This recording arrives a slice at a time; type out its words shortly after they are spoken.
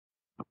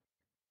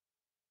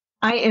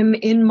I am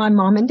in my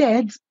mom and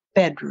dad's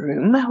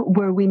bedroom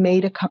where we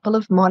made a couple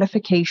of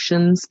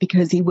modifications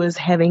because he was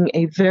having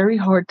a very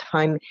hard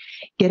time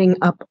getting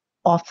up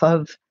off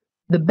of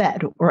the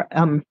bed or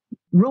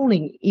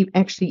rolling,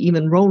 actually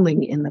even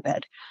rolling in the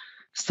bed.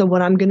 So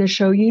what I'm going to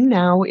show you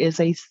now is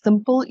a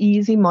simple,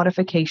 easy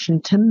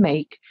modification to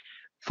make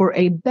for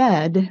a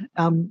bed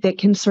that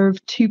can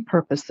serve two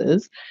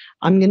purposes.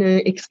 I'm going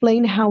to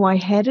explain how I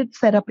had it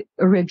set up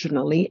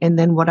originally and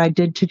then what I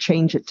did to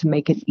change it to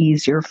make it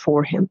easier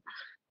for him.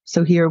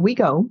 So here we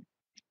go.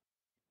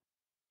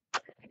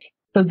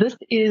 So this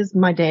is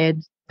my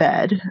dad's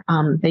bed.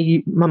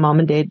 My mom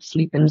and dad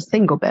sleep in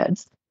single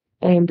beds.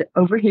 And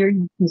over here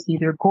you can see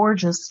their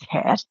gorgeous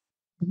cat.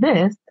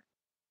 This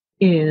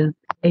is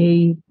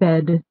a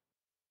bed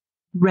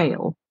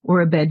rail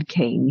or a bed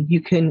cane.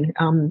 You can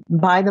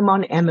buy them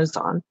on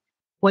Amazon.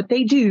 What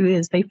they do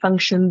is they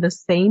function the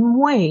same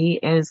way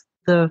as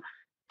the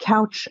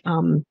couch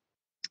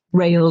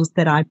rails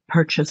that I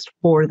purchased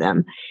for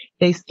them.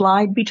 They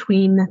slide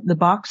between the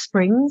box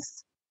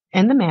springs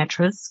and the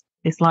mattress.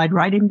 They slide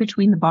right in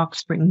between the box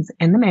springs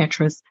and the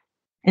mattress.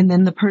 And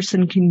then the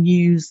person can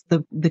use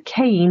the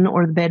cane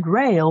or the bed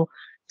rail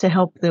to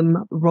help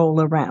them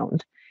roll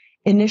around.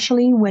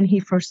 Initially, when he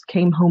first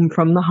came home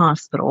from the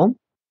hospital,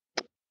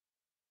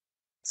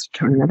 let's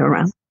turn that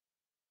around.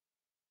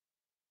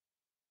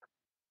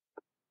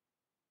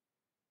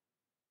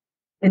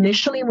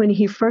 Initially, when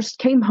he first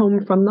came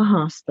home from the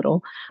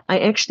hospital, I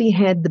actually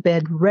had the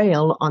bed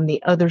rail on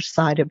the other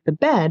side of the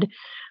bed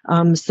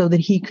so that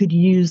he could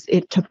use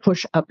it to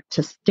push up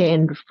to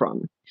stand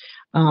from.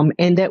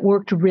 And that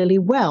worked really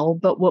well.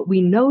 But what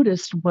we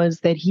noticed was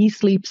that he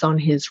sleeps on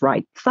his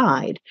right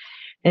side.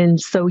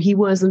 And so he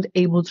wasn't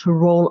able to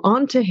roll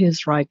onto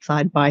his right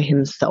side by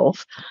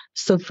himself.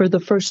 So for the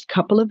first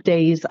couple of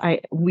days,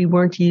 we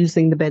weren't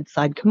using the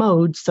bedside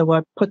commode. So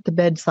I put the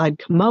bedside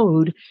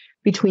commode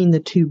between the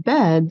two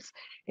beds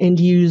and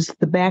used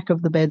the back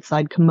of the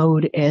bedside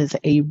commode as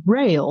a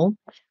rail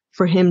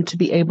for him to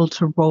be able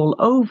to roll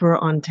over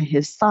onto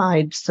his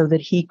side so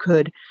that he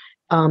could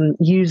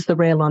use the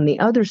rail on the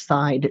other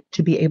side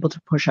to be able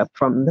to push up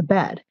from the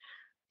bed.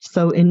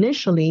 So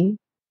initially,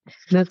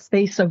 that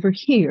space over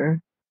here,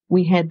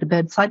 we had the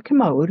bedside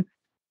commode,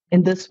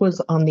 and this was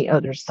on the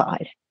other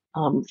side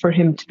for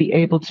him to be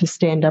able to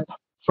stand up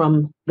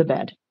from the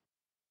bed.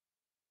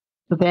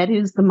 So that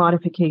is the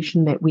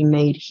modification that we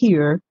made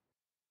here.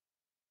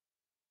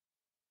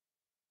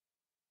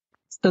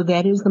 So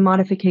that is the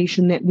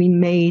modification that we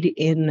made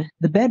in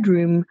the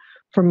bedroom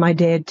for my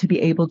dad to be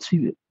able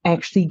to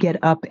actually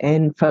get up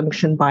and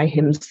function by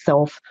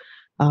himself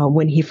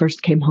when he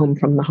first came home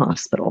from the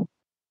hospital.